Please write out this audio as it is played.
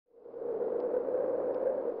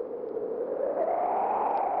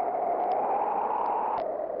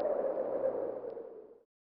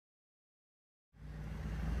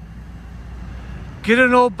Get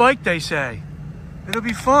an old bike, they say. It'll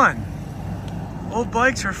be fun. Old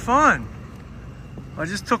bikes are fun. I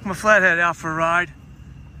just took my flathead out for a ride,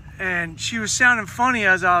 and she was sounding funny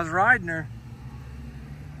as I was riding her.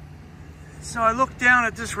 So I looked down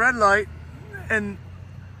at this red light, and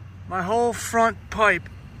my whole front pipe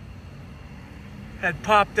had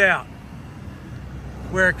popped out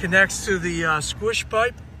where it connects to the squish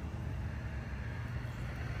pipe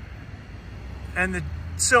and the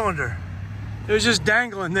cylinder. It was just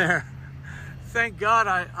dangling there. Thank God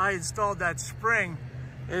I installed that spring.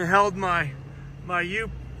 It held my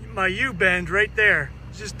U-bend right there,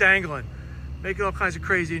 just dangling, making all kinds of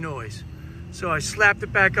crazy noise. So I slapped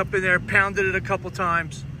it back up in there, pounded it a couple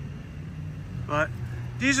times. But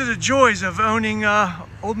these are the joys of owning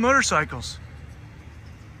old motorcycles.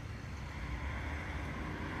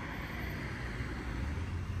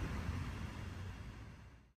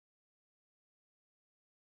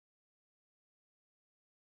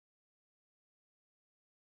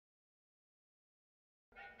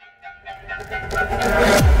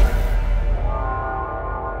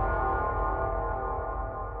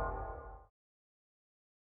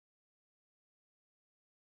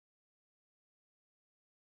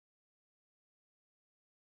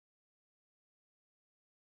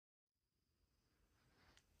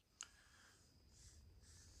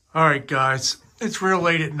 All right, guys, it's real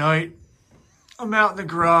late at night. I'm out in the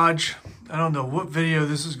garage. I don't know what video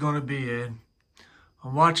this is going to be in.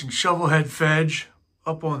 I'm watching Shovelhead Fedge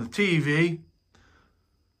up on the TV.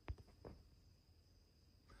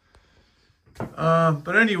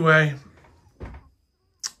 But anyway,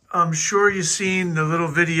 I'm sure you've seen the little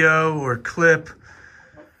video or clip.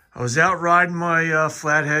 I was out riding my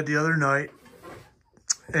flathead the other night,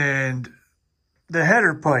 and the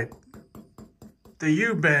header pipe, the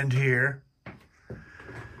U-bend here,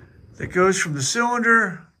 that goes from the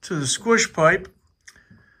cylinder to the squish pipe,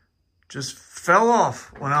 just fell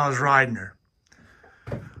off when I was riding her.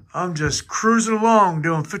 I'm just cruising along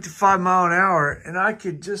doing 55 miles an hour, and I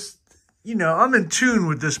could just, you know, I'm in tune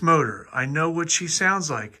with this motor. I know what she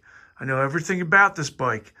sounds like. I know everything about this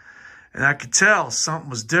bike, and I could tell something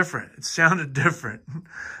was different. It sounded different.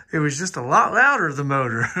 It was just a lot louder, the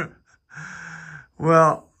motor.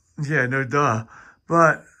 Well, yeah, no duh.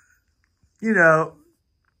 But, you know,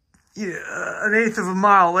 an eighth of a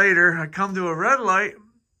mile later, I come to a red light,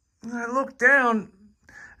 and I look down,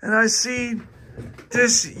 and I see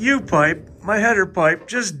this U-pipe, my header pipe,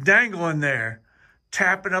 just dangling there,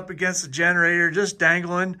 tapping up against the generator, just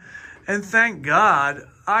dangling. And thank God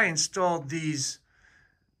I installed these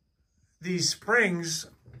springs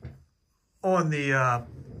on the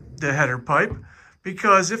header pipe,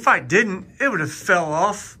 because if I didn't, it would have fell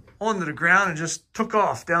off onto the ground and just took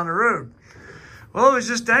off down the road. Well, it was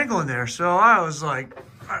just dangling there. So I was like,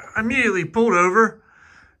 I immediately pulled over,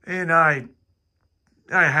 and I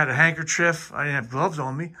had a handkerchief. I didn't have gloves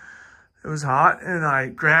on me. It was hot, and I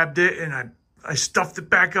grabbed it, and I stuffed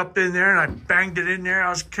it back up in there, and I banged it in there. I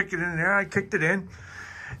was kicking it in there. I kicked it in,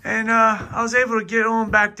 and I was able to get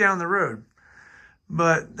on back down the road.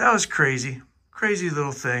 But that was crazy. Crazy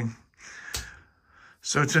little thing.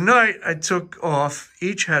 So tonight, I took off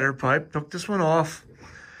each header pipe, took this one off.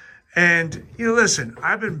 And, you know, listen,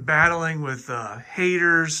 I've been battling with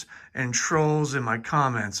haters and trolls in my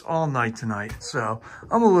comments all night tonight. So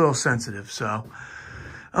I'm a little sensitive. So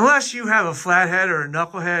unless you have a flathead or a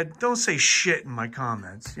knucklehead, don't say shit in my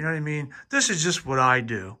comments. You know what I mean? This is just what I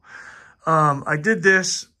do. I did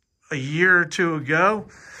this a year or two ago.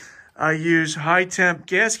 I use high temp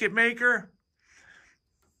gasket maker.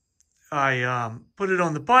 I put it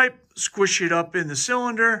on the pipe, squish it up in the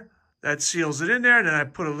cylinder. That seals it in there. Then I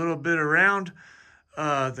put a little bit around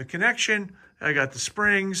the connection. I got the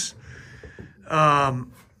springs. I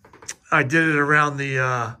did it around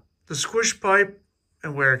the squish pipe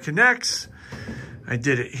and where it connects. I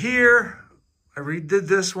did it here. I redid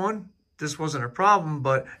this one. This wasn't a problem,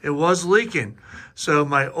 but it was leaking. So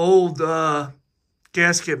my old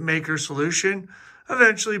gasket maker solution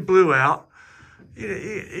eventually blew out.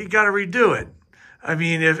 You got to redo it. I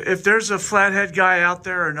mean, if there's a flathead guy out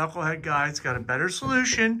there or a knucklehead guy, it's got a better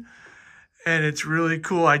solution and it's a really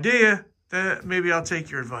cool idea, then maybe I'll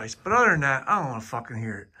take your advice. But other than that, I don't want to fucking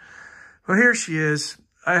hear it. But here she is.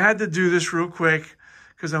 I had to do this real quick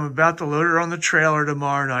because I'm about to load her on the trailer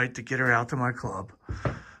tomorrow night to get her out to my club.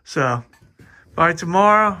 So by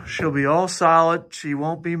tomorrow, she'll be all solid. She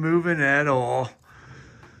won't be moving at all.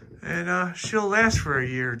 And she'll last for a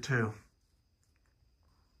year or two.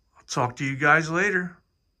 Talk to you guys later.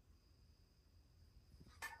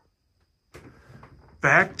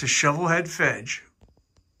 Back to Shovelhead Fedge.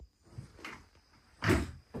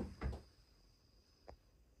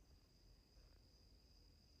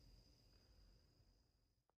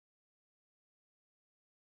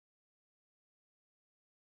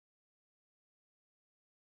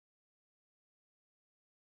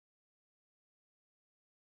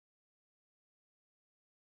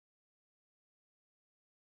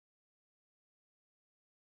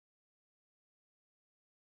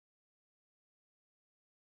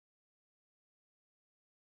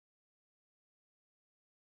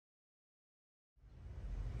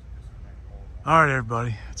 All right,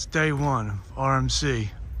 everybody, it's day one of RMC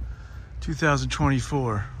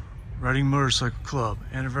 2024 Reading Motorcycle Club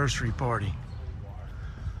anniversary party.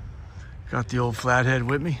 Got the old Flathead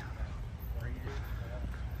with me.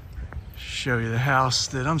 Show you the house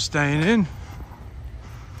that I'm staying in.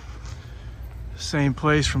 Same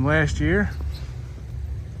place from last year.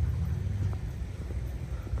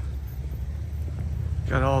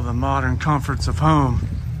 Got all the modern comforts of home.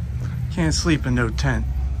 Can't sleep in no tent.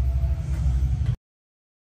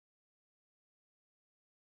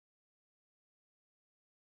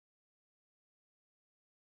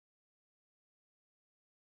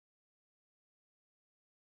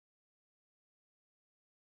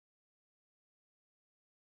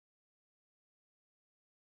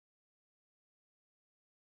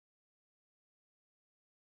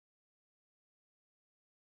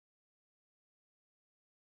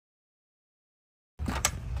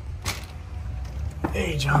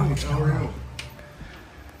 Hey, John. How are you?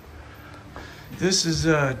 This is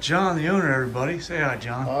John, the owner, everybody. Say hi,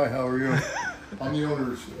 John. Hi, how are you? I'm the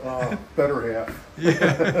owner's better half.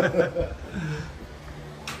 Yeah.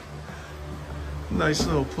 Nice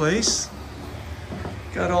little place.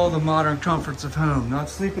 Got all the modern comforts of home. Not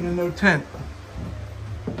sleeping in no tent.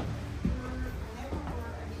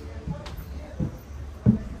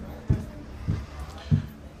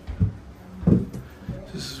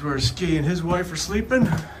 This is where Ski and his wife are sleeping.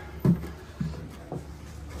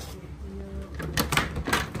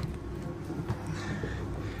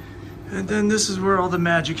 And then this is where all the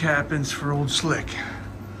magic happens for old Slick.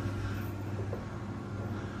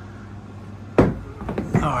 All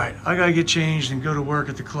right, I gotta get changed and go to work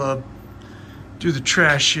at the club, do the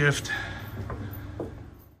trash shift.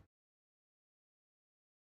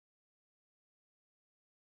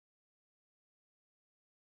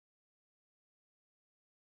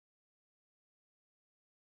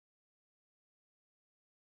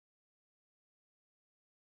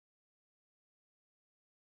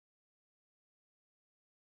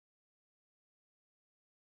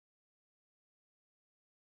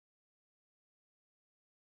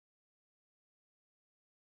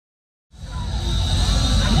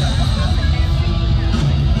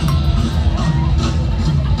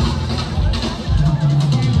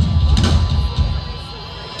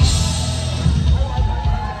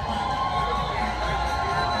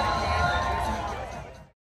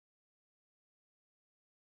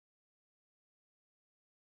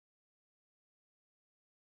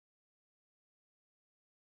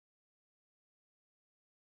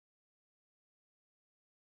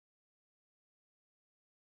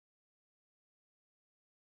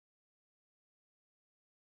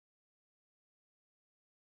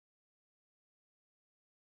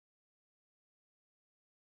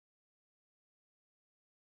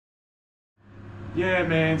 Yeah,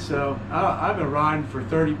 man, so I've been riding for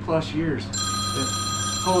 30 plus years.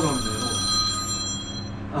 Hold on a minute,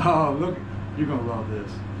 hold on. Oh, look, you're gonna love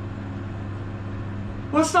this.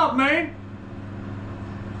 What's up, man?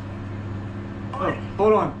 Oh,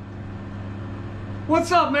 hold on.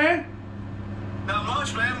 What's up, man? Not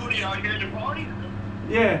much, man. What are y'all here at the party?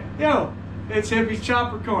 Yeah, yo, it's Hippie's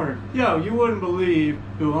Chopper Corner. Yo, you wouldn't believe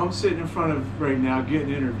who I'm sitting in front of right now getting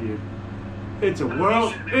interviewed. It's a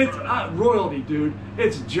world, it's royalty, dude.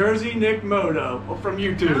 It's Jersey Nick Moto from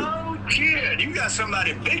YouTube. Oh, kid, you got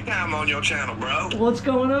somebody big time on your channel, bro. What's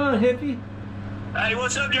going on, Hippie? Hey,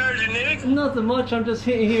 what's up, Jersey Nick? Nothing much. I'm just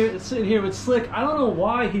sitting here with Slick. I don't know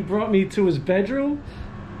why he brought me to his bedroom.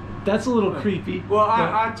 That's a little creepy. Well,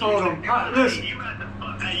 I told him, listen. You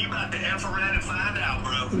about to F around and find out,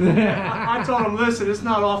 bro. I told him, listen, it's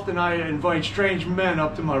not often I invite strange men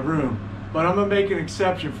up to my room, but I'm gonna make an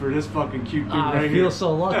exception for this fucking cute dude right here. I feel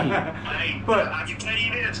so lucky. Hey, but I can tell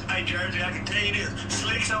you this. Hey, Jersey, I can tell you this.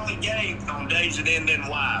 Slick's only gay on days that end in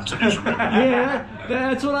Y. So just remember. Yeah,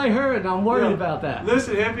 that's what I heard, and I'm worried about that.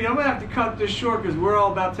 Listen, Hippie, I'm gonna have to cut this short because we're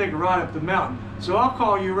all about to take a ride up the mountain. So I'll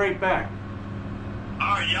call you right back.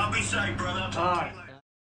 All right, y'all be safe, brother. I'll talk to you later.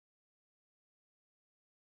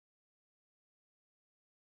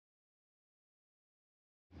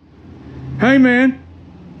 Hey, man.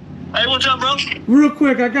 Hey, what's up, bro? Real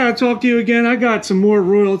quick, I gotta talk to you again. I got some more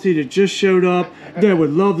royalty that just showed up that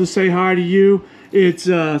would love to say hi to you. It's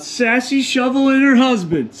Sassy Shovel and her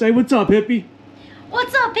husband. Say what's up, Hippie.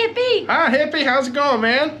 What's up, Hippie? Hi, Hippie. How's it going,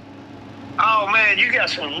 man? Oh, man, you got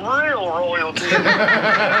some real royalty.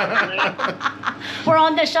 We're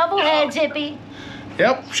on the Shovelheads, Hippie.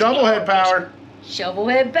 Yep, shovelhead power.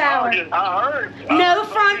 Shovelhead power. I heard. No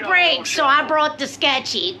front brakes, so I brought the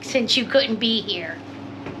sketchy since you couldn't be here.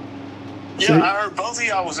 Yeah, I heard both of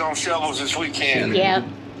y'all was on shovels this weekend. Yeah.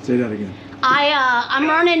 Say that again. I'm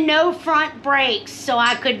running no front brakes so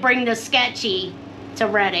I could bring the sketchy to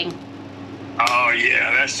Reading. Oh,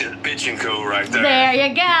 yeah, that's just bitchin' cool right there. There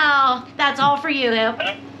you go. That's all for you, Hip.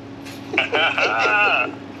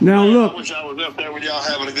 Now I look, wish I was up there with y'all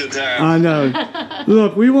having a good time. I know.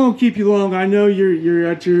 Look, we won't keep you long. I know you're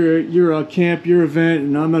at your camp, your event,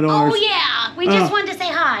 and I'm at ours. Oh, yeah. We just wanted to say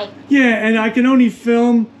hi. Yeah, and I can only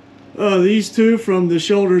film these two from the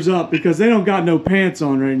shoulders up because they don't got no pants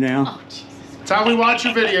on right now. Oh, Jesus. That's how we watch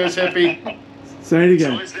your videos, hippie. Say it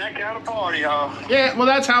again. So it's that kind of party, huh? Yeah, well,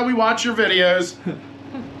 that's how we watch your videos.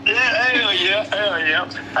 Yeah, hell yeah, hell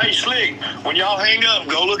yeah. Hey, Slick, when y'all hang up,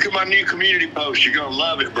 go look at my new community post. You're gonna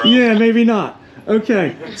love it, bro. Yeah, maybe not.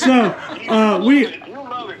 Okay, so You'll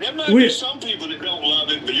love it. There might be some people that don't love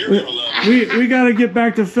it, but you're gonna love it. we got to get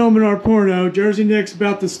back to filming our porno. Jersey Nick's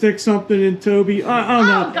about to stick something in Toby. Oh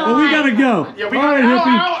no, God. but we gotta go. Yeah, we All got right,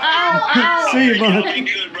 hippie. ow. See you, Y'all bud. be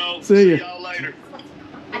good, bro. See ya. y'all later.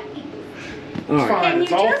 All right. Fine, And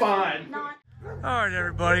it's you all just- fine. All right,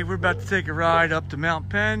 everybody, we're about to take a ride up to Mount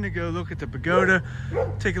Penn to go look at the pagoda.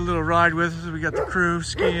 Take a little ride with us. We got the crew,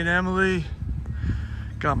 Ski and Emily.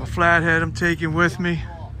 Got my flathead I'm taking with me.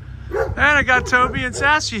 And I got Toby and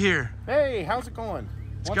Sassy here. Hey, how's it going?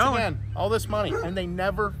 Once going. again, all this money, and they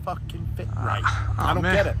never fucking fit right. I don't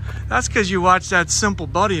man. get it. That's because you watched that simple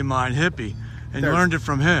buddy of mine, Hippie, and There's- learned it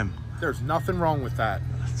from him. There's nothing wrong with that.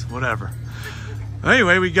 It's whatever.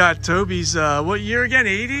 Anyway, we got Toby's, what year again?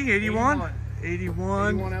 80? 81?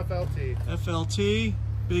 81. 81 FLT. FLT.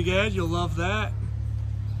 Big Ed, you'll love that.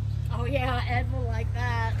 Oh, yeah. Ed will like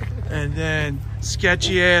that. And then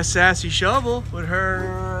sketchy ass Sassy Shovel with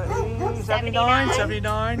her 79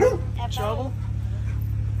 shovel.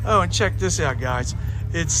 Oh, and check this out, guys.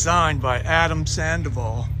 It's signed by Adam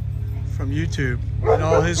Sandoval from YouTube and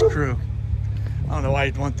all his crew. I don't know why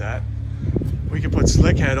you'd want that. We could put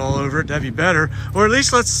Slickhead all over it. That'd be better. Or at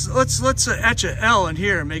least let's etch a L in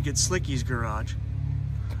here and make it Slicky's Garage.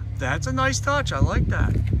 That's a nice touch. I like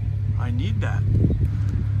that. I need that.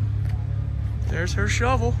 There's her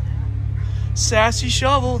shovel. Sassy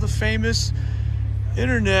Shovel, the famous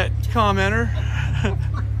internet commenter.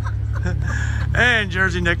 And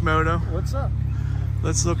Jersey Nick Moto. What's up?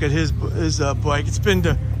 Let's look at his bike. It's been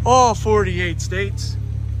to all 48 states.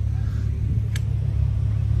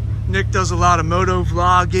 Nick does a lot of moto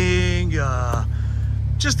vlogging,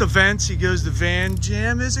 just events. He goes to Van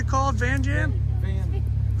Jam, is it called? Van Jam?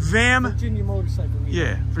 VAM? Virginia Motorcycle Meet.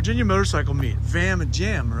 Yeah, Virginia Motorcycle Meet. VAM and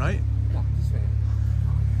Jam, right? No, just Van.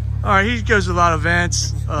 All right, he goes to a lot of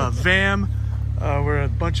events. VAM, where a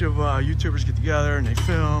bunch of YouTubers get together and they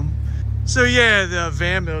film. So yeah, the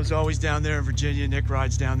VAM is always down there in Virginia. Nick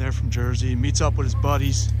rides down there from Jersey, meets up with his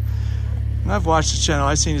buddies. And I've watched his channel,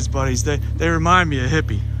 I've seen his buddies. They remind me of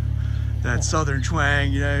Hippie. That southern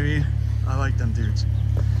twang, you know what I mean? I like them dudes.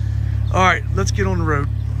 All right, let's get on the road.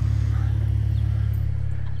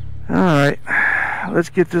 All right, let's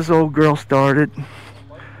get this old girl started.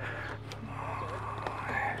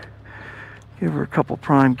 Give her a couple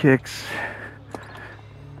prime kicks.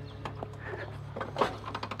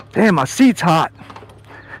 Damn, my seat's hot.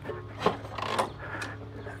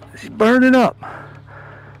 She's burning up.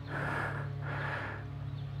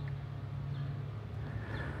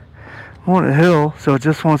 I'm on a hill, so it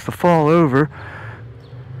just wants to fall over.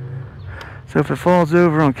 So if it falls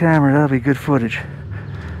over on camera, that'll be good footage.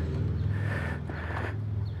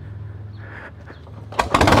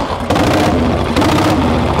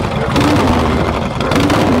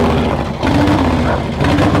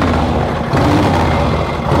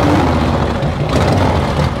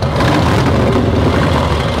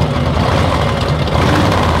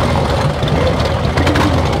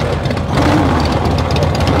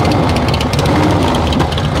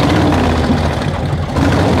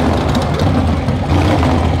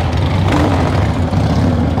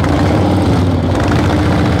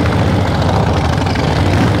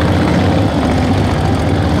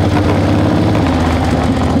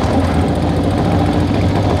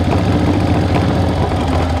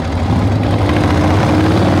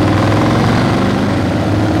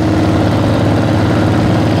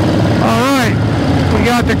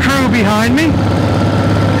 The crew behind me.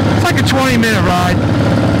 It's like a 20-minute ride.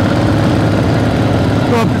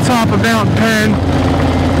 Go up the top of Mount Penn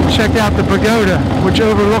and check out the pagoda, which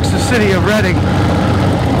overlooks the city of Reading.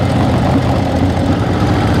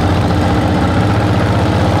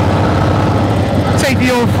 Take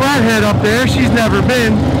the old flathead up there. She's never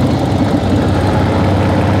been.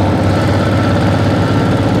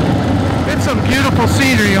 It's some beautiful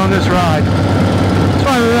scenery on this ride. That's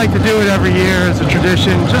why we like to do it every year as a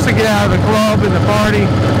tradition, just to get out of the club and the party,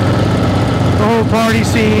 the whole party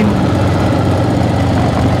scene.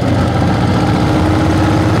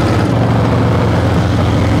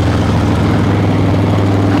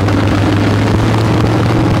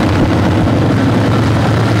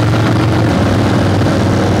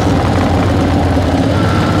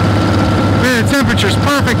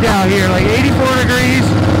 perfect out here, like 84 degrees.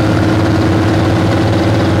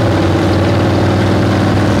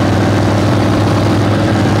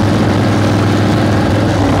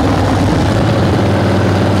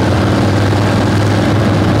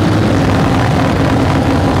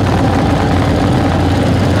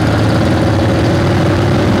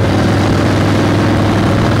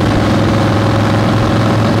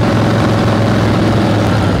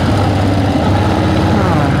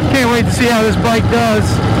 See how this bike does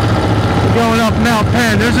going up Mount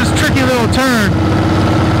Penn. There's this tricky little turn.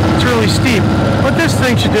 It's really steep, but this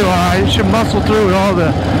thing should do alright. It should muscle through what all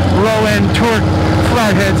the low-end torque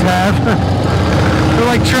flatheads have. They're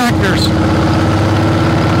like tractors.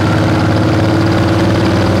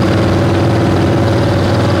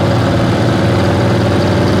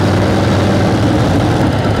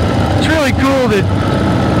 It's really cool that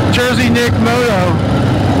Jersey Nick Moto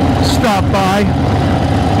stopped by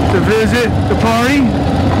to visit the party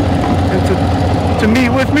and to meet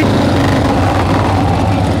with me.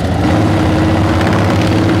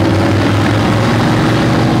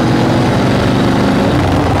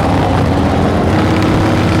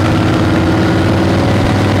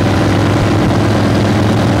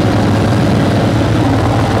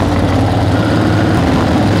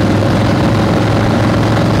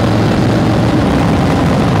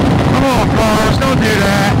 Come on, cars, don't do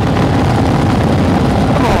that.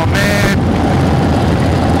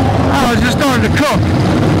 I was just starting to cook.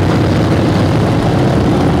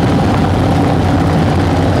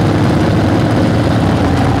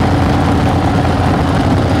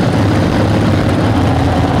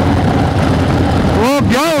 Well,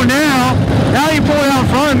 go now. Now you pull it out in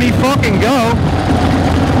front of me, fucking go.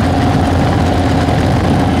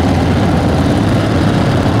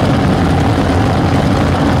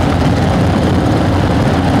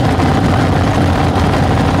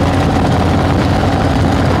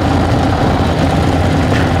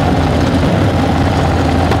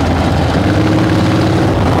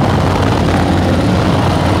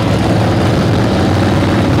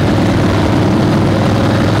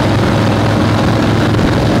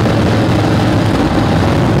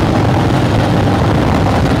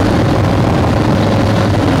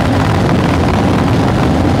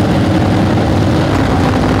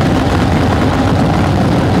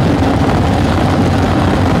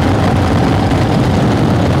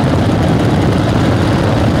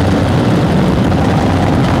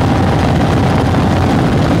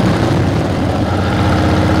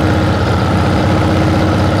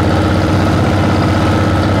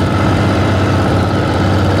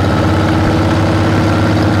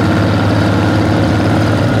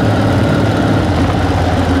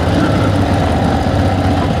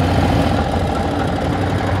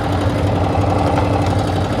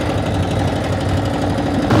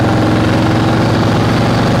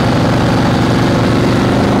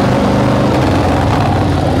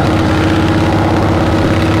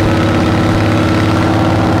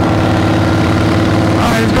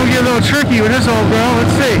 Tricky with this old girl.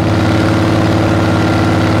 Let's see.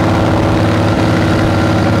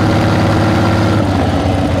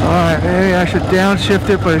 Alright, maybe I should downshift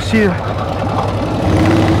it, but she...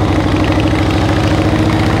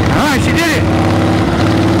 Alright, she did it!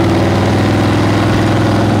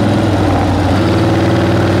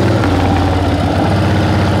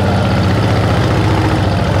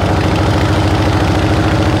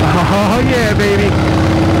 Oh yeah, baby.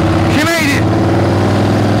 She made it!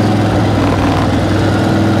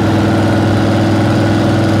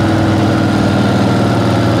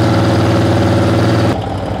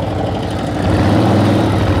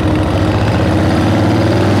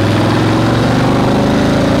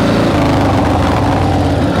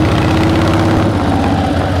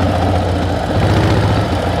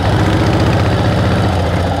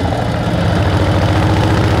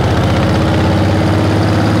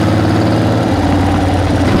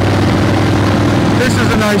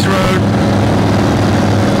 Nice road.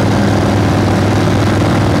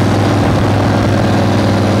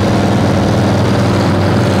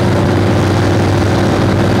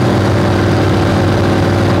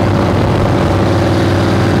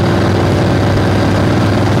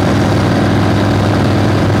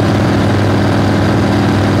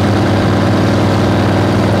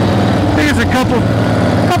 I think it's a couple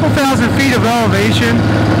thousand feet of elevation.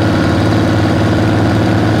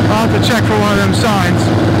 I'll have to check for one of them signs.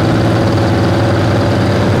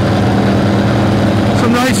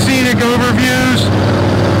 Some nice scenic overviews.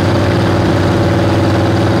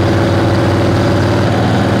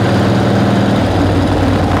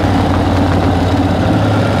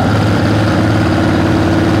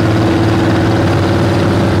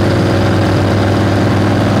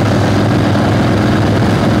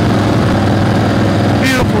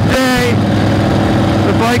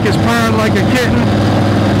 Nick is purring like a kitten.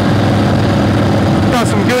 Got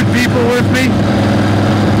some good people with me.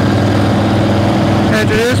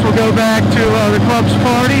 After this, we'll go back to the club's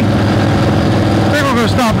party. I think we're going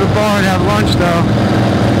to stop at the bar and have lunch, though.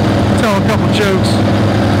 Tell a couple jokes.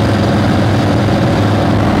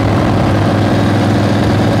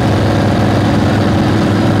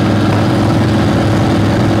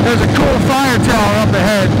 There's a cool fire tower up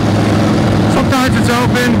ahead. Sometimes it's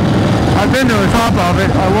open. I've been to the top of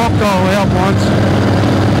it. I walked all the way up once.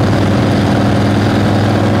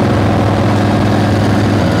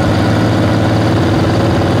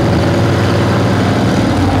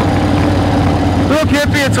 Look,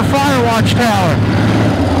 hippie, it's a fire watch tower.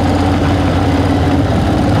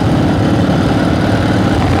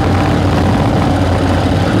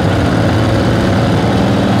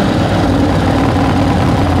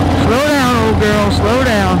 Slow down, old girl, slow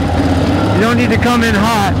down. You don't need to come in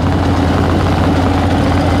hot.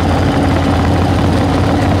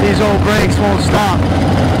 These old brakes won't stop.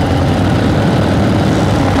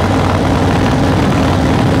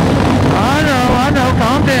 I know,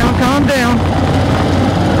 calm down, calm down.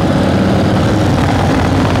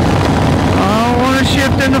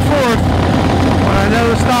 Shift in the fourth, but I know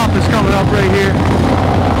the stop is coming up right here.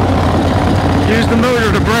 Use the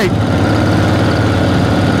motor to brake.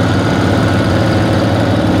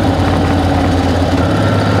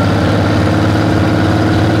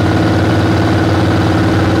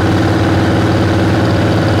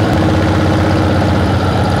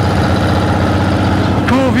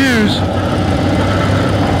 Cool views.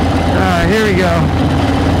 Alright, here we go.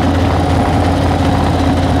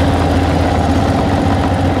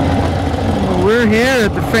 We're here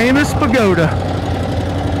at the famous pagoda.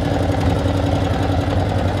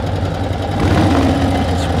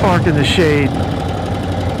 Let's park in the shade.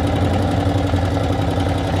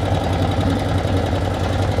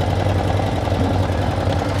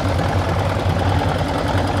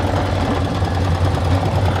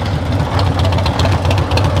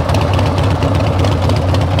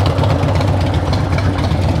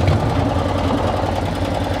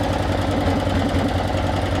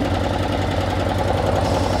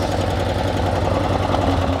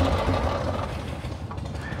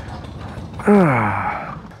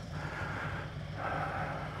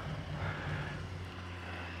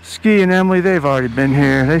 Ski and Emily, they've already been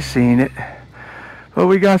here. They've seen it. But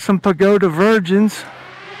we got some pagoda virgins.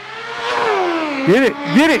 Get it,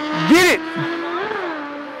 get it, get it!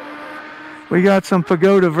 We got some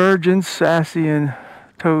pagoda virgins, Sassy and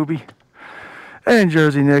Toby. And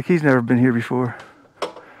Jersey Nick, he's never been here before.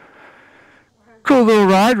 Cool little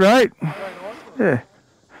ride, right? Yeah.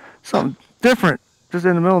 Something different. Just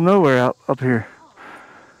in the middle of nowhere out up here.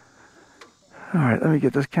 Alright, let me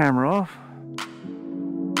get this camera off.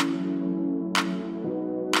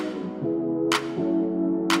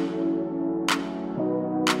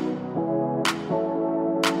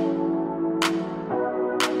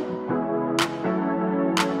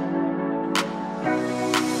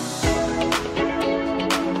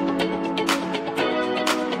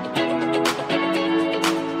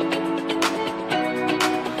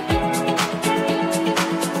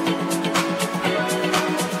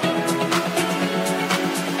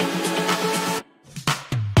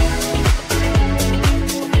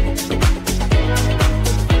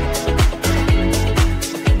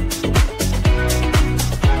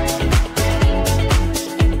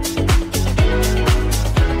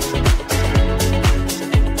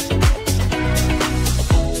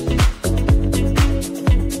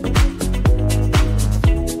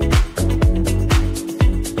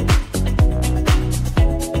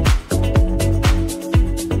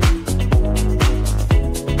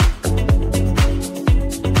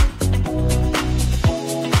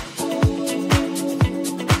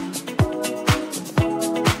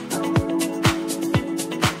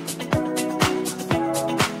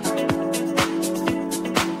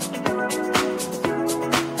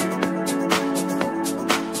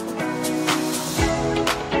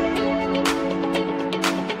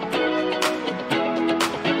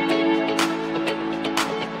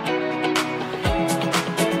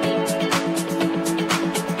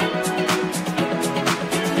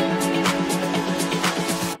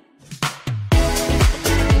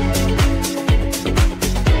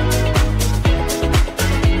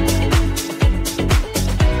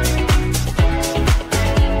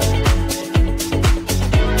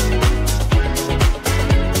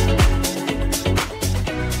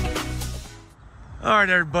 All right,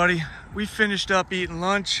 everybody, we finished up eating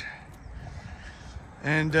lunch,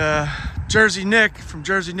 and Jersey Nick from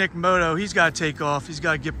Jersey Nick Moto, he's got to take off. He's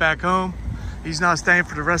got to get back home. He's not staying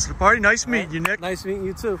for the rest of the party. Nice meeting you, Nick. Nice meeting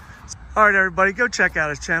you too. All right, everybody, go check out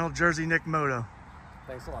his channel, Jersey Nick Moto.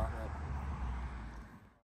 Thanks a lot, man.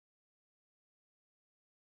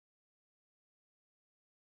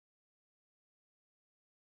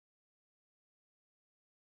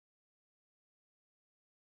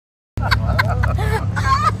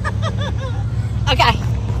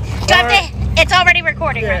 Okay. It's already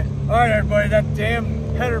recording, right? All right, everybody, that damn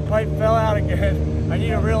header pipe fell out again. I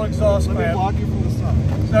need a real exhaust fan. Let me block you from the sun.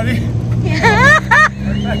 So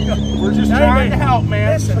We're just trying to help,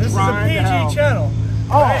 man. Listen, this is a Trying to help. PG channel.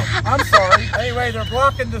 Oh, I'm sorry. Anyway, they're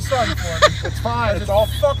blocking the sun for me. It's fine. It's all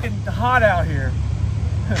fucking hot out here.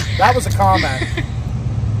 That was a comment.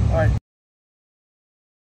 All right.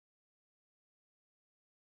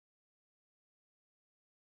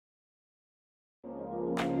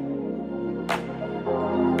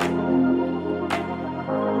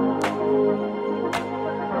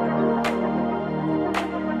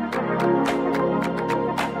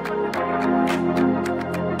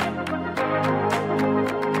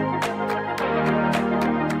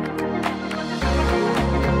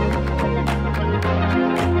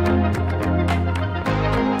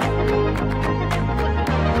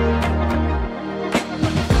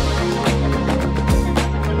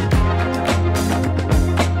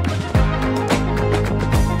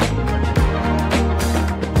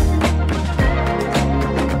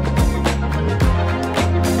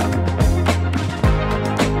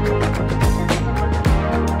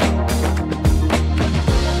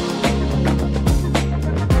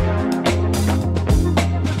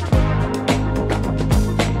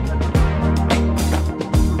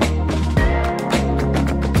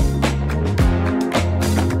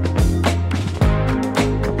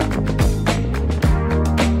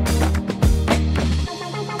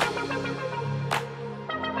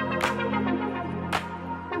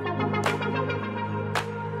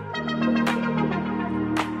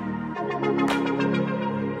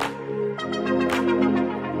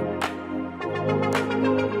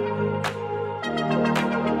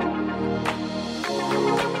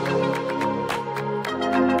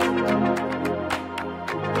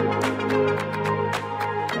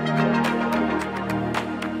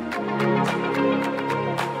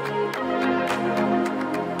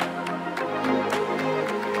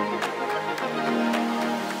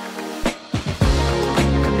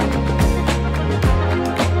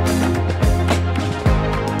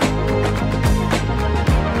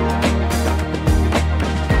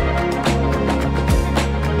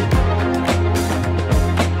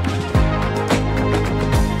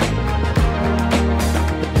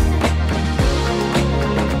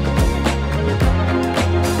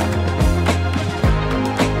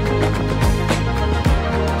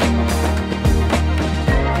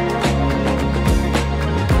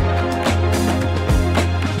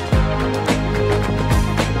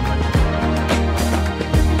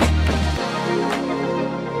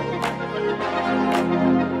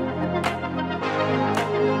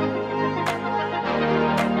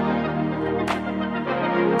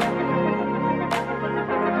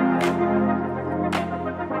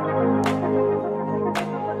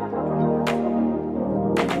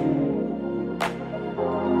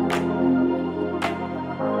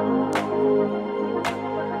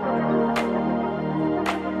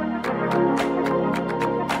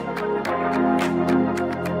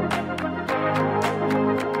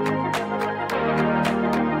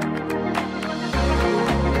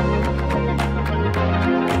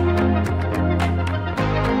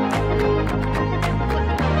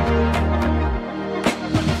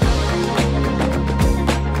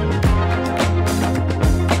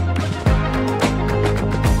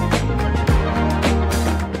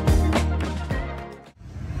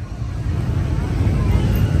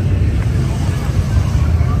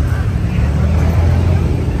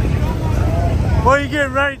 What, are you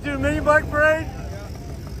getting ready to do a mini bike parade?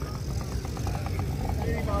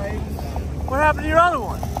 What happened to your other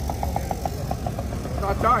one?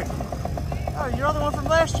 Not done. Oh, your other one from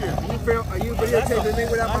last year. Are you videotaping me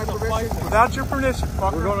without my permission? Without your permission,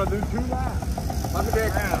 fucker. We're gonna do 2 laps. Hug a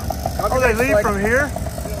dick. Oh, they leave from here?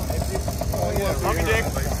 Hug a dick.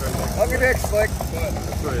 Hug a dick, Slick.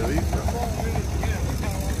 That's where they leave from.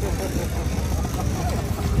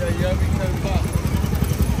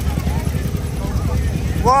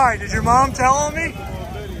 Why? Did your mom tell on me?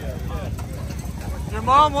 Your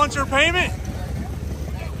mom wants her payment?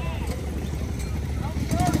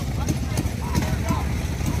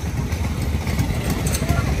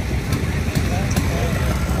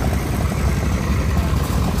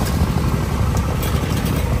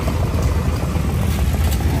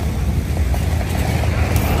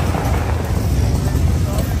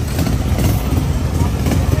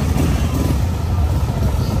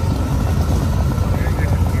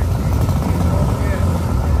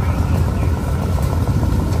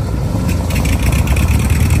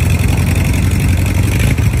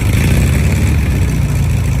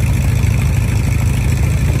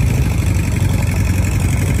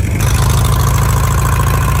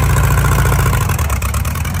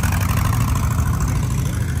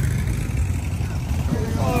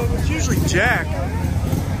 usually Jack.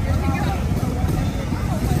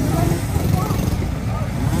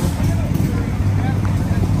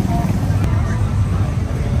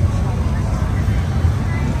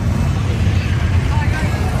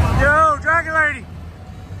 Yo, Dragon Lady.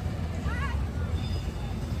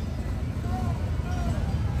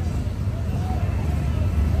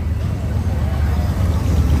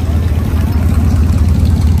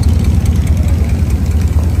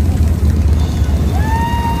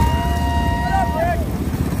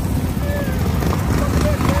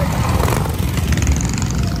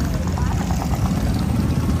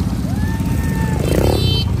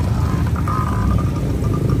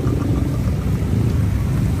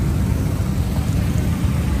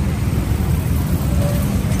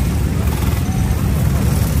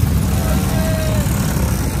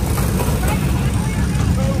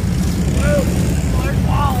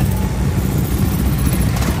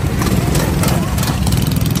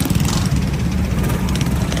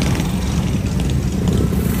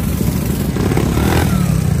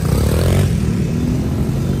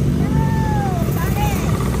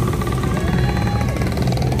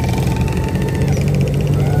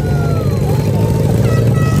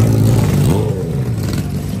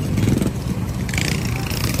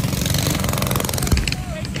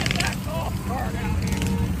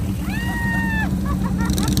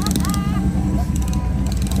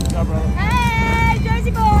 Hey,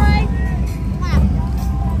 Jersey boy!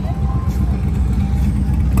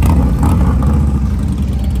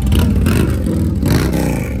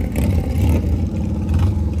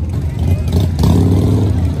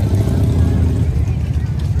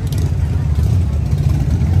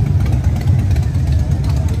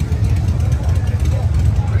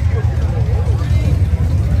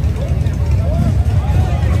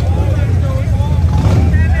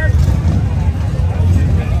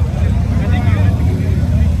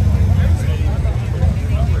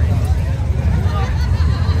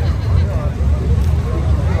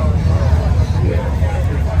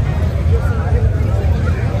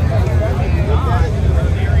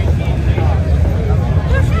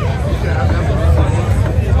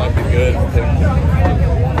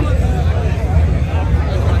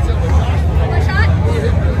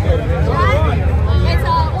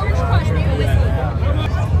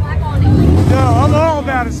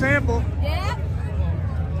 A sample. Yeah.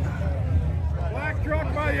 Black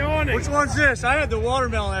truck by the awning. Which one's this? I had the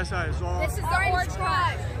watermelon last night. So This is the orange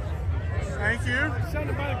truck. thank you. Sell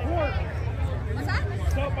it by the quart. What's that?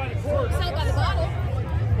 Sell it by the quart. Sell it by the bottle.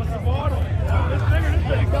 What's the bottle? This bigger, this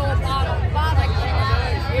big. Go with bottle. Bottle.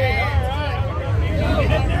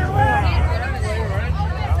 Get there, well.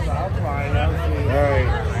 All right. All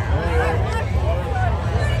right.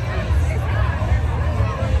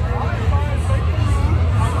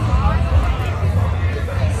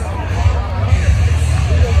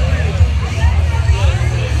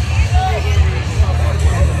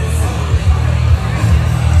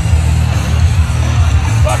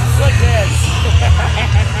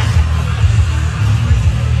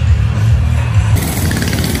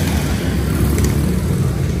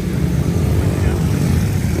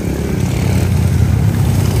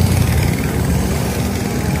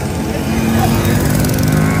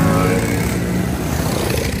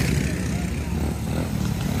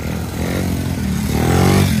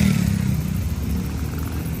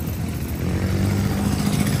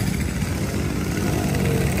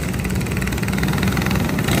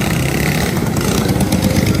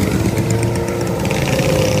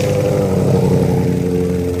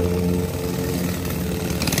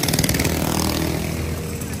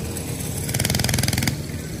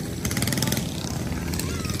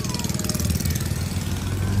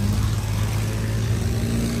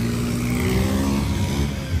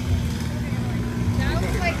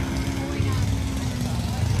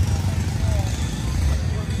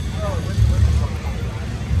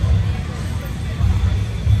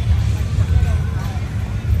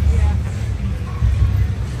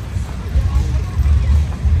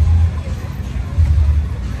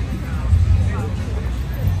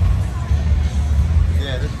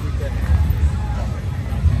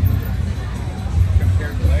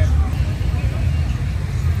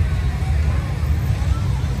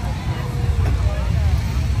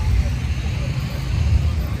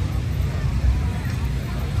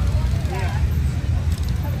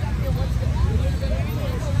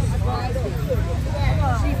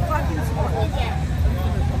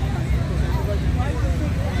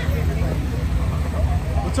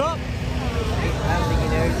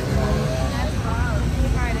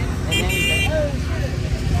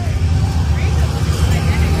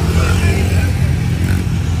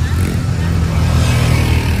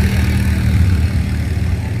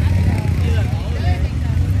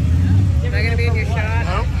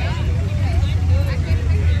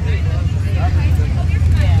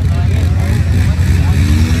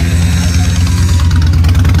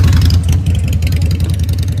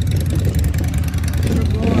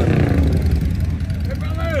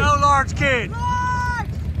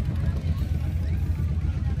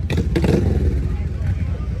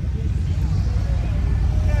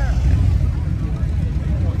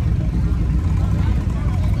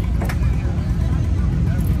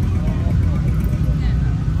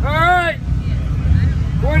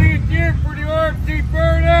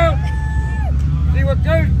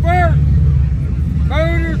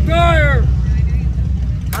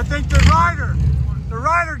 think the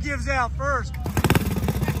rider gives out first.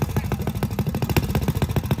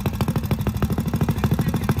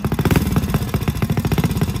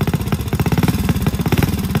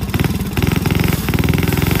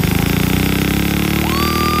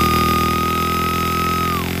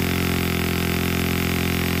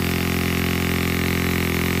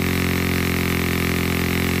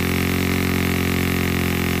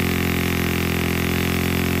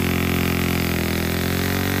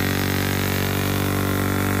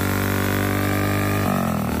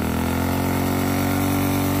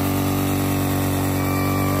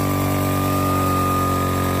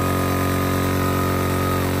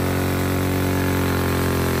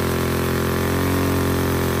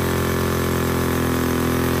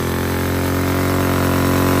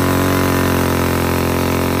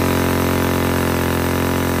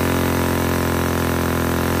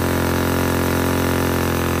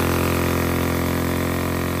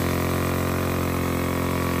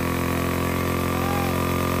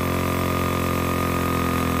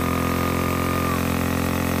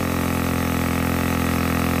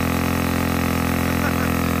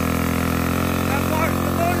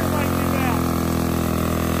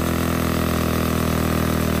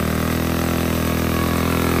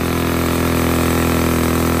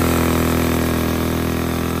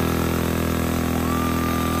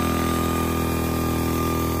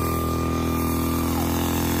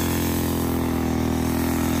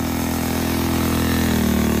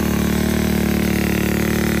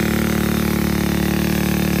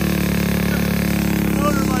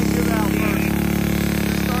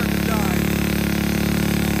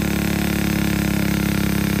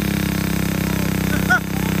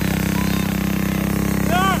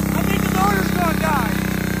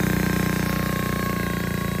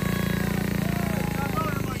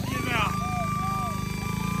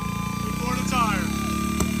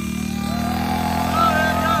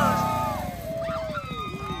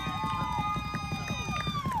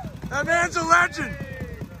 That man's a legend.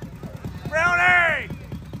 Brownie!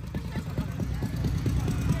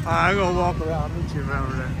 All right, I'm gonna walk around, meet you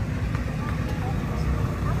around there.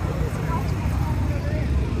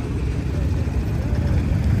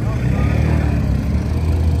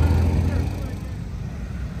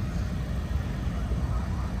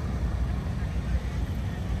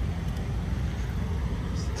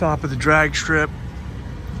 It's the top of the drag strip.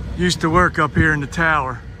 Used to work up here in the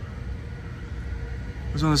tower.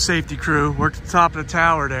 Was on the safety crew, worked at the top of the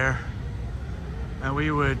tower there, and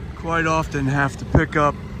we would quite often have to pick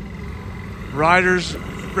up racers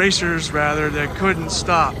that couldn't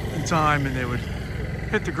stop in time, and they would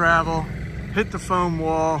hit the gravel, hit the foam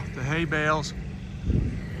wall, the hay bales.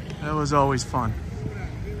 That was always fun.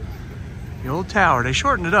 The old tower, they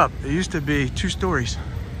shortened it up. It used to be 2 stories.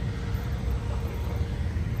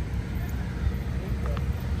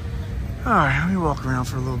 All right, let me walk around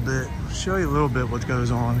for a little bit. Show you a little bit what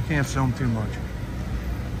goes on. I can't film too much.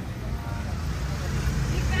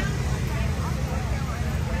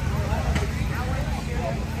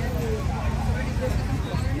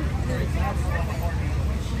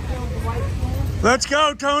 Let's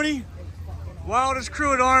go, Tony. Wildest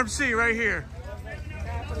crew at RMC right here.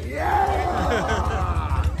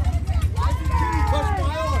 Yeah!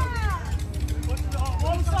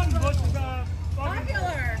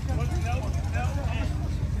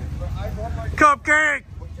 Cupcake!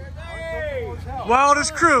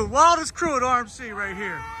 Wildest crew at RMC right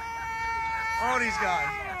here. All these guys.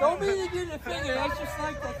 Don't mean to get a finger, that's just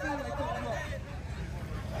like that thing I took off.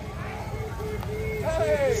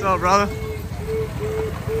 Hey. What's up, brother?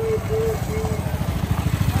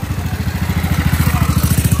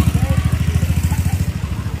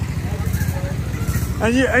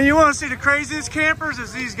 And you want to see the craziest campers?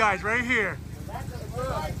 Is these guys right here.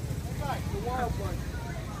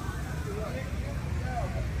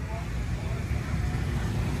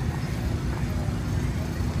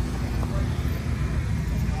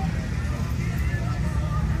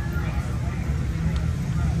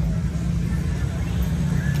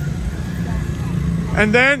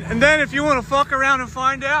 And then if you want to fuck around and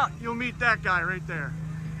find out, you'll meet that guy right there.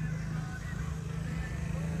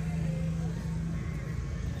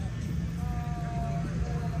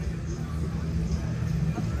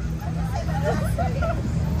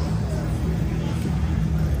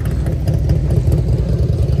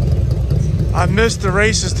 I missed the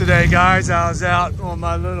races today, guys. I was out on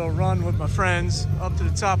my little run with my friends up to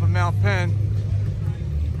the top of Mount Penn.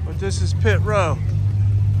 But this is pit row.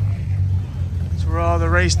 It's where all the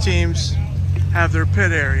race teams have their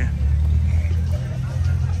pit area.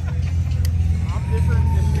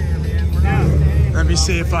 Let me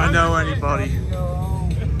see if I know anybody.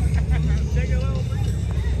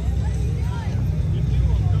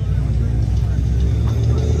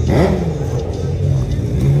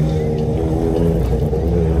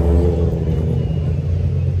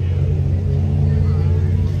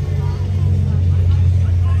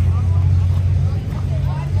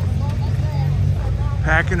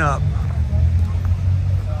 Packing up.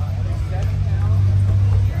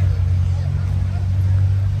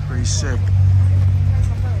 Pretty sick.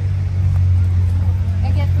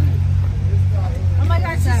 And get food. Oh my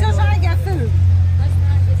gosh, she's still trying to get food.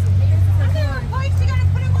 Are there plates you gotta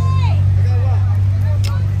put away?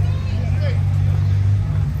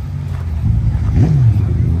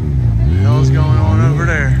 What the hell's going on over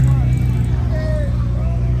there?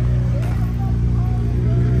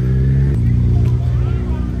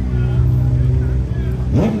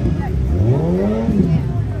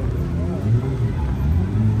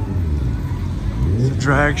 It's a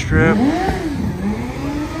drag strip.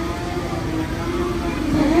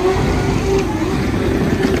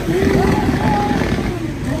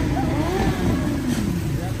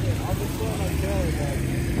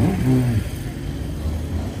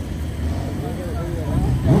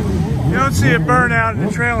 You don't see it burn out in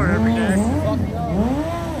the trailer every day.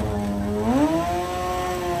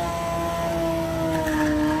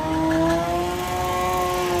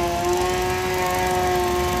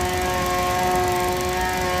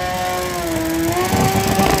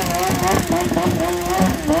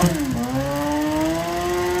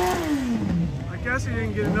 I guess he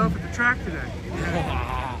didn't get enough at the track today.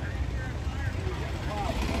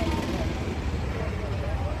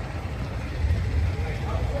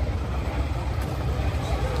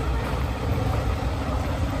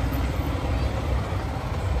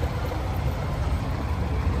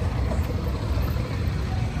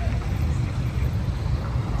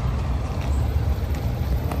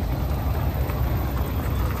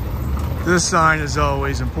 This sign is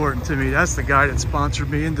always important to me. That's the guy that sponsored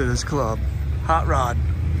me into this club. Hot Rod.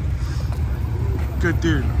 Good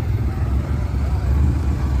dude.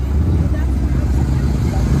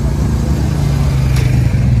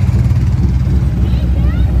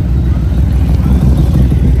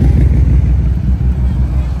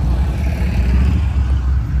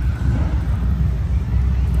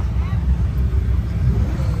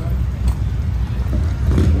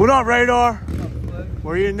 What up, Radar?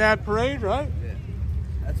 Were you in that parade, right? Yeah.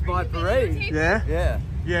 That's my parade. Yeah? Yeah.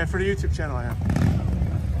 Yeah, for the YouTube channel I am.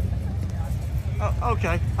 Oh,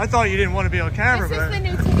 okay. I thought you didn't want to be on camera, This but... is the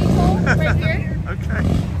new titty toll right here. Okay.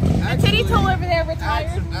 The titty toll over there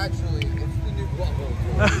retired. Actually, it's the new butthole.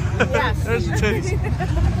 Yes. There's the titties.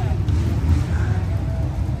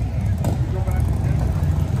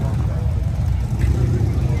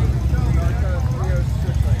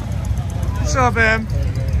 What's up, Em?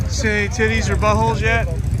 See any titties or buttholes yet?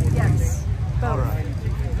 Yes. All right.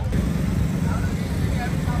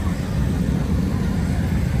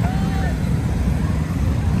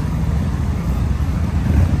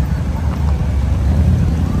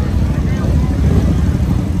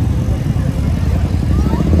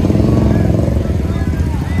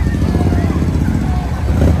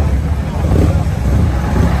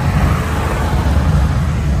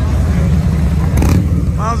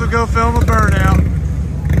 Might as well go film a burnout.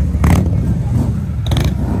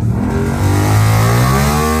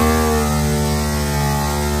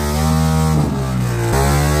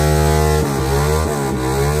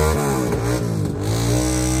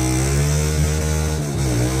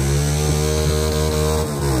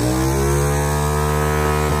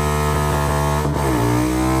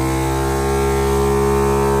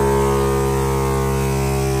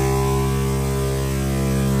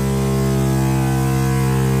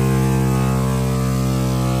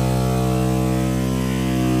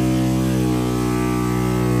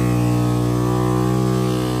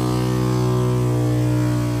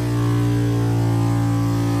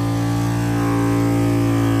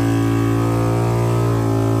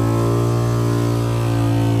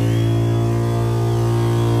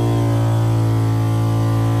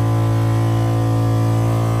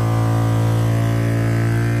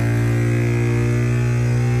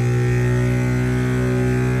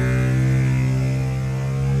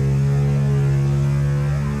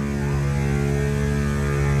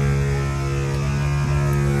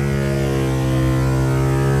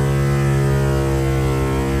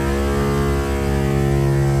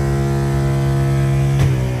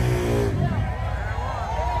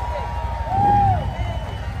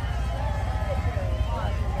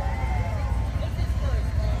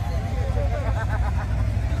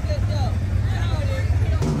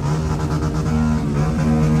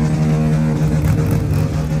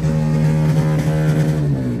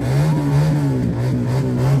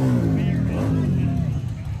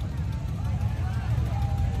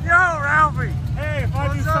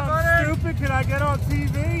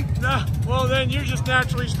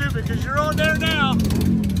 You're on there now.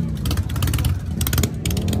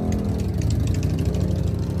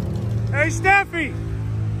 Hey, Steffi!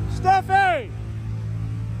 Steffi!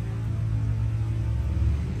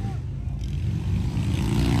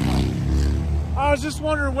 I was just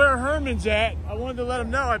wondering where Herman's at. I wanted to let him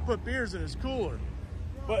know I put beers in his cooler.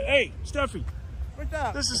 But hey, Steffi. What's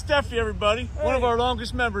up? This is Steffi, everybody. Hey. One of our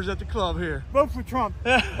longest members at the club here. Vote for Trump.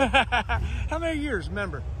 How many years,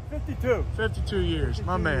 member? 52. 52 years, 52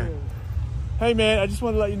 my man. years. Hey, man, I just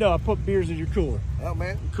wanted to let you know I put beers in your cooler. Oh,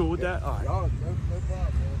 man. You cool with that? All right. No problem,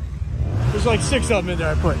 man. There's like 6 of them in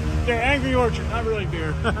there I put. They're Angry Orchard, not really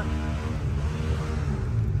beer.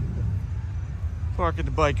 Parking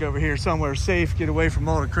the bike over here somewhere safe, get away from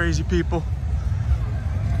all the crazy people.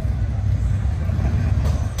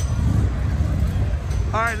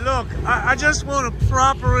 All right, look, I just want to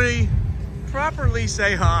properly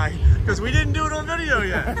say hi, because we didn't do it on video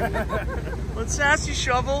yet. But Sassy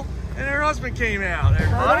Shovel and her husband came out,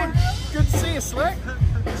 everybody. Good to see you, Slick.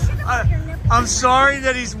 I'm sorry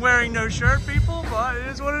that he's wearing no shirt, people, but it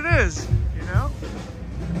is what it is, you know?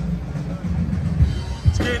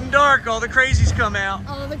 It's getting dark, all the crazies come out.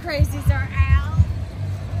 All the crazies are out.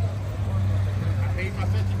 I paid my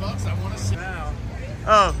 $50. I want to sit down.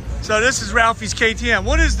 Oh, so this is Ralphie's KTM.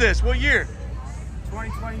 What is this? What year?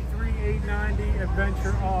 2023 890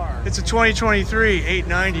 Adventure R. It's a 2023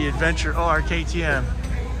 890 Adventure R KTM.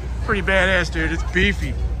 Pretty badass, dude. It's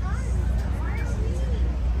beefy.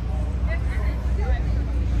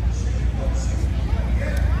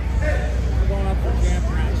 We're going up for camp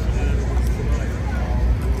ranch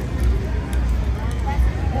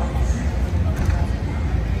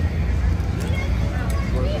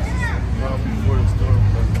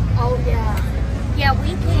Oh, yeah. Yeah, we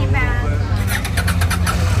came out.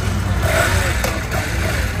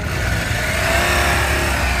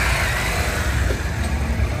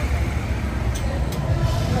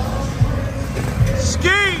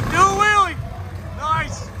 Ski! Do a wheelie!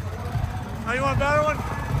 Nice! Oh, you want a better one?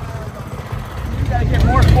 You gotta get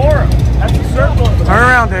more for him. That's a circle. Turn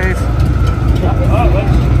around, Dave. Oh,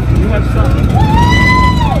 you have something.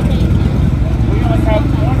 We only have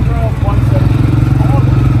one girl, one set.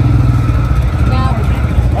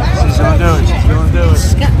 She's gonna do it. She's gonna do it.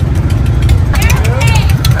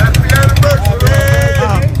 Happy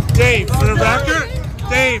anniversary! Dave, for the record.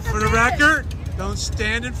 Dave, for the record. Don't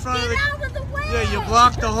stand in front of the... Yeah, you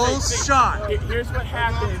blocked the whole shot. Here's what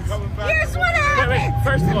happens. Here's what happened. Wait,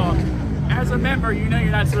 first of all, as a member, you know you're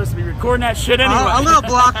not supposed to be recording that shit anyway. I'm gonna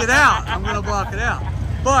block it out. I'm gonna block it out.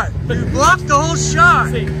 But you blocked the whole shot.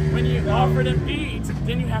 See, when you offer them beads,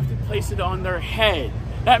 then you have to place it on their head.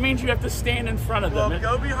 That means you have to stand in front of them. Well,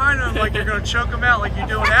 go behind them like you're gonna choke them out like you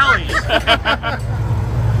do in alleys.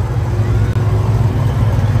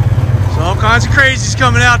 So all kinds of crazies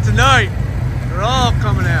coming out tonight. They're all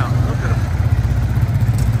coming out. Look at them.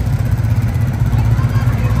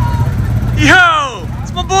 Yo,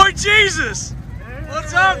 it's my boy Jesus.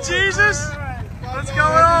 What's up, Jesus? What's going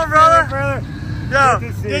on, brother? Yo,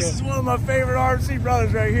 this is one of my favorite RC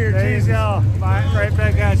brothers right here. There you go. Right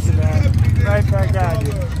back at you, man. Right back at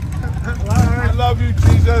you. I love you,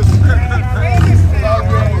 Jesus.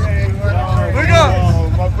 We're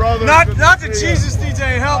going. My brother. Not that Jesus needs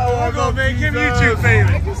any help, but we're gonna make him YouTube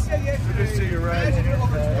famous. Good to see you, Ray.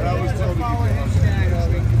 I always told you.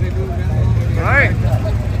 All right.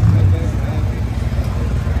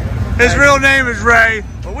 His real name is Ray,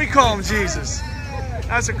 but we call him Jesus.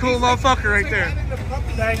 That's a cool motherfucker right there.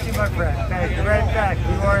 Thank you, my friend. Thank you. Right back.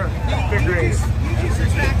 You are the greatest.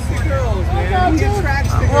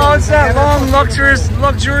 Well, it's that long,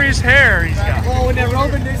 luxurious hair he's got. Oh, and that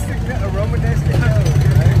Romanistic.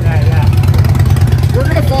 We're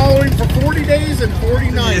going to follow him for 40 days and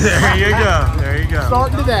 40 nights. There you go. There you go.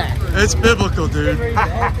 Starting today. It's biblical, dude.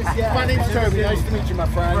 My name's Toby. Nice to meet you, my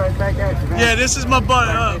friend. Right back at you, man. Yeah, this is my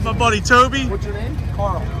buddy Toby. What's your name?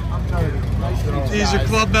 Carl. I'm Toby. Nice to meet you. These are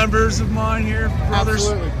club members of mine here, brothers.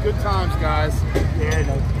 Absolutely. Good times, guys. Yeah,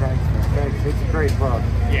 no, thanks. It's a great club.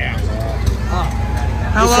 Yeah.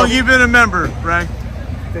 How long you been a member, Ray?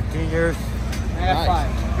 15 years. I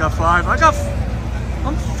got 5. Got 5.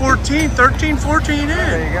 I'm 13, 14 in.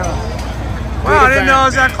 There you go. Wow, I didn't know I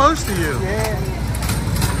was that close to you. Yeah.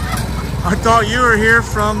 I thought you were here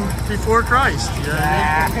from before Christ. You know what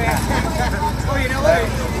I mean? Well, you know what?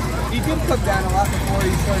 He did come down a lot before he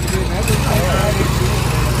started doing everything.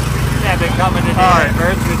 Yeah, been coming to the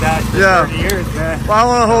anniversary dash for 30 years, man. Well, I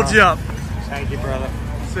want to hold you up. Thank you, brother.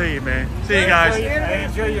 See you, man. See you guys. I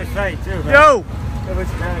enjoy your site, too, man. Yo!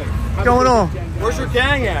 What's going on? Where's your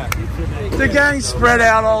gang at? The gang's spread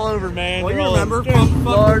out all over, man. Well, They're you all remember?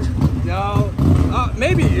 large. No.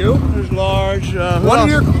 Maybe you. There's large.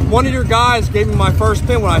 One of your guys gave me my first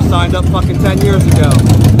pin when I signed up fucking 10 years ago.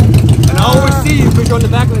 And I always see you because you're on the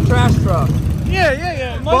back of the trash truck.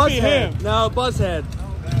 Yeah. It might be him. No, Buzzhead.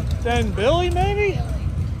 Then Billy, maybe?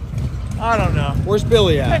 I don't know. Where's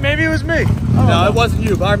Billy at? Hey, maybe it was me. No, it wasn't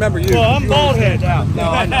you, but I remember you. Well, I'm Baldhead.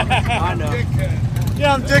 No, I know. I know.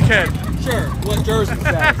 Yeah, I'm Dickhead. Sure. What jersey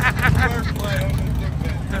says?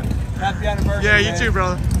 Happy anniversary. Yeah, you man. too,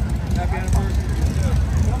 brother. Happy anniversary.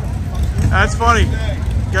 That's funny.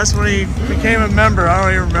 Guess when he became a member, I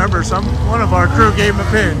don't even remember. One of our crew gave him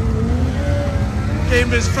a pin. Gave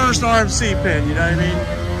him his first RMC pin. You know what I mean?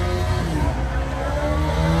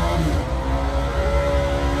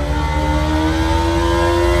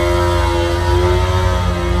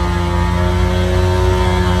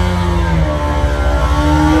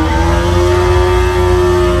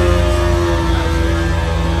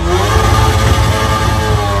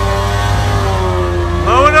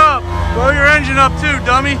 Up too,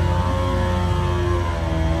 dummy.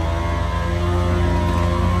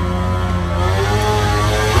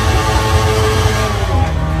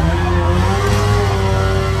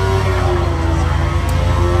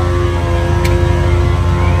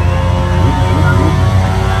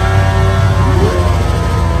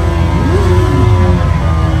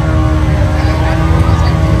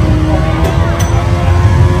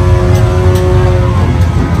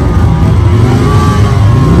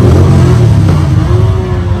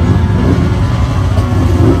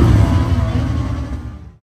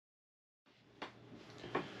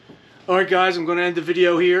 Alright guys, I'm going to end the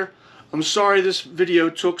video here. I'm sorry this video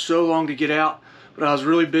took so long to get out, but I was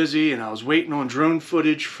really busy and I was waiting on drone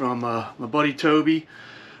footage from my buddy Toby.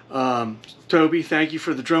 Toby, thank you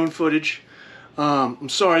for the drone footage. I'm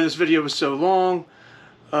sorry this video was so long.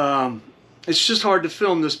 It's just hard to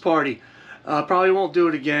film this party. Probably won't do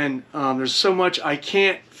it again. There's so much I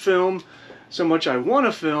can't film, so much I want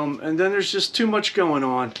to film, and then there's just too much going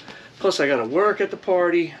on. Plus I got to work at the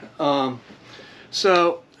party.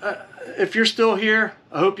 If you're still here,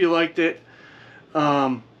 I hope you liked it.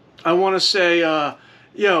 I want to say,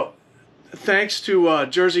 thanks to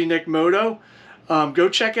Jersey Nick Moto. Go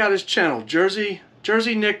check out his channel, Jersey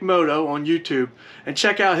Nick Moto on YouTube, and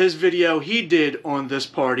check out his video he did on this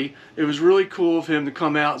party. It was really cool of him to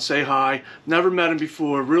come out and say hi. Never met him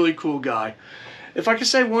before. Really cool guy. If I could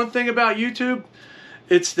say one thing about YouTube,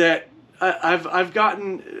 it's that I've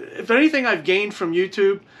gotten, if anything I've gained from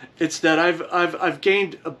YouTube, it's that I've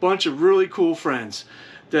gained a bunch of really cool friends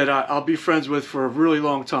that I'll be friends with for a really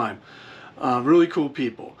long time. Really cool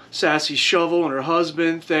people. Sassy Shovel and her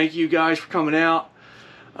husband, thank you guys for coming out.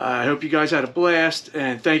 I hope you guys had a blast,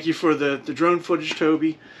 and thank you for the drone footage,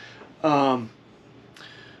 Toby. Yeah,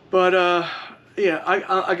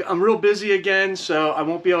 I'm real busy again, so I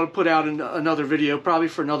won't be able to put out another video probably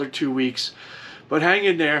for another 2 weeks. But hang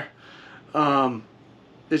in there.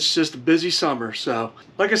 It's just a busy summer. So,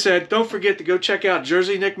 like I said, don't forget to go check out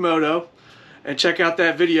Jersey Nick Moto and check out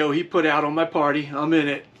that video he put out on my party. I'm in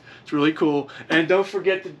it. It's really cool. And don't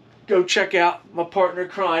forget to go check out my partner in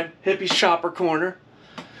crime, Hippie's Chopper Corner,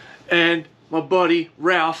 and my buddy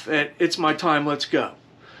Ralph at It's My Time, Let's Go.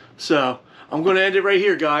 So, I'm going to end it right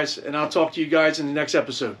here, guys, and I'll talk to you guys in the next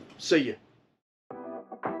episode. See ya.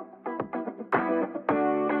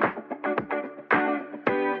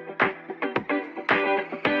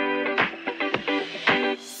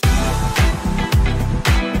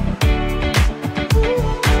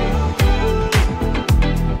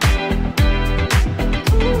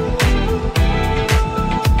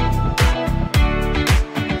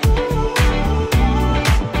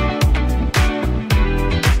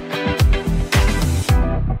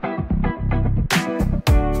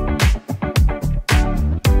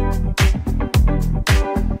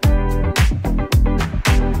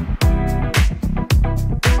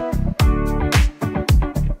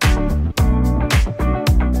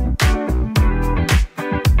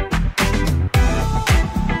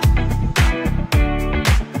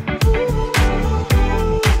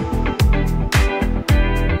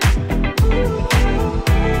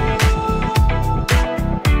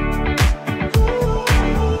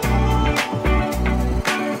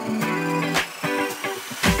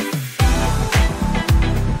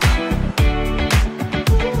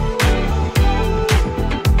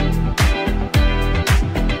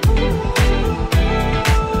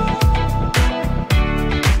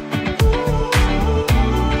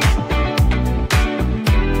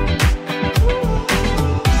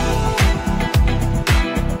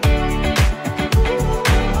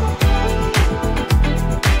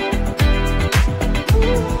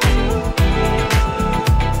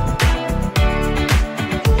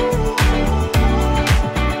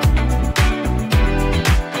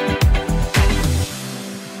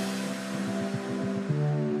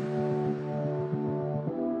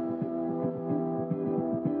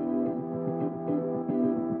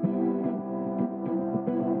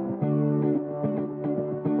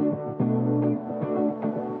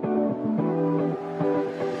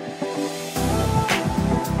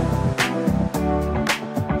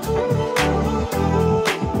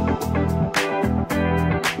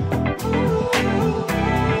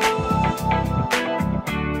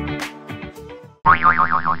 Bye.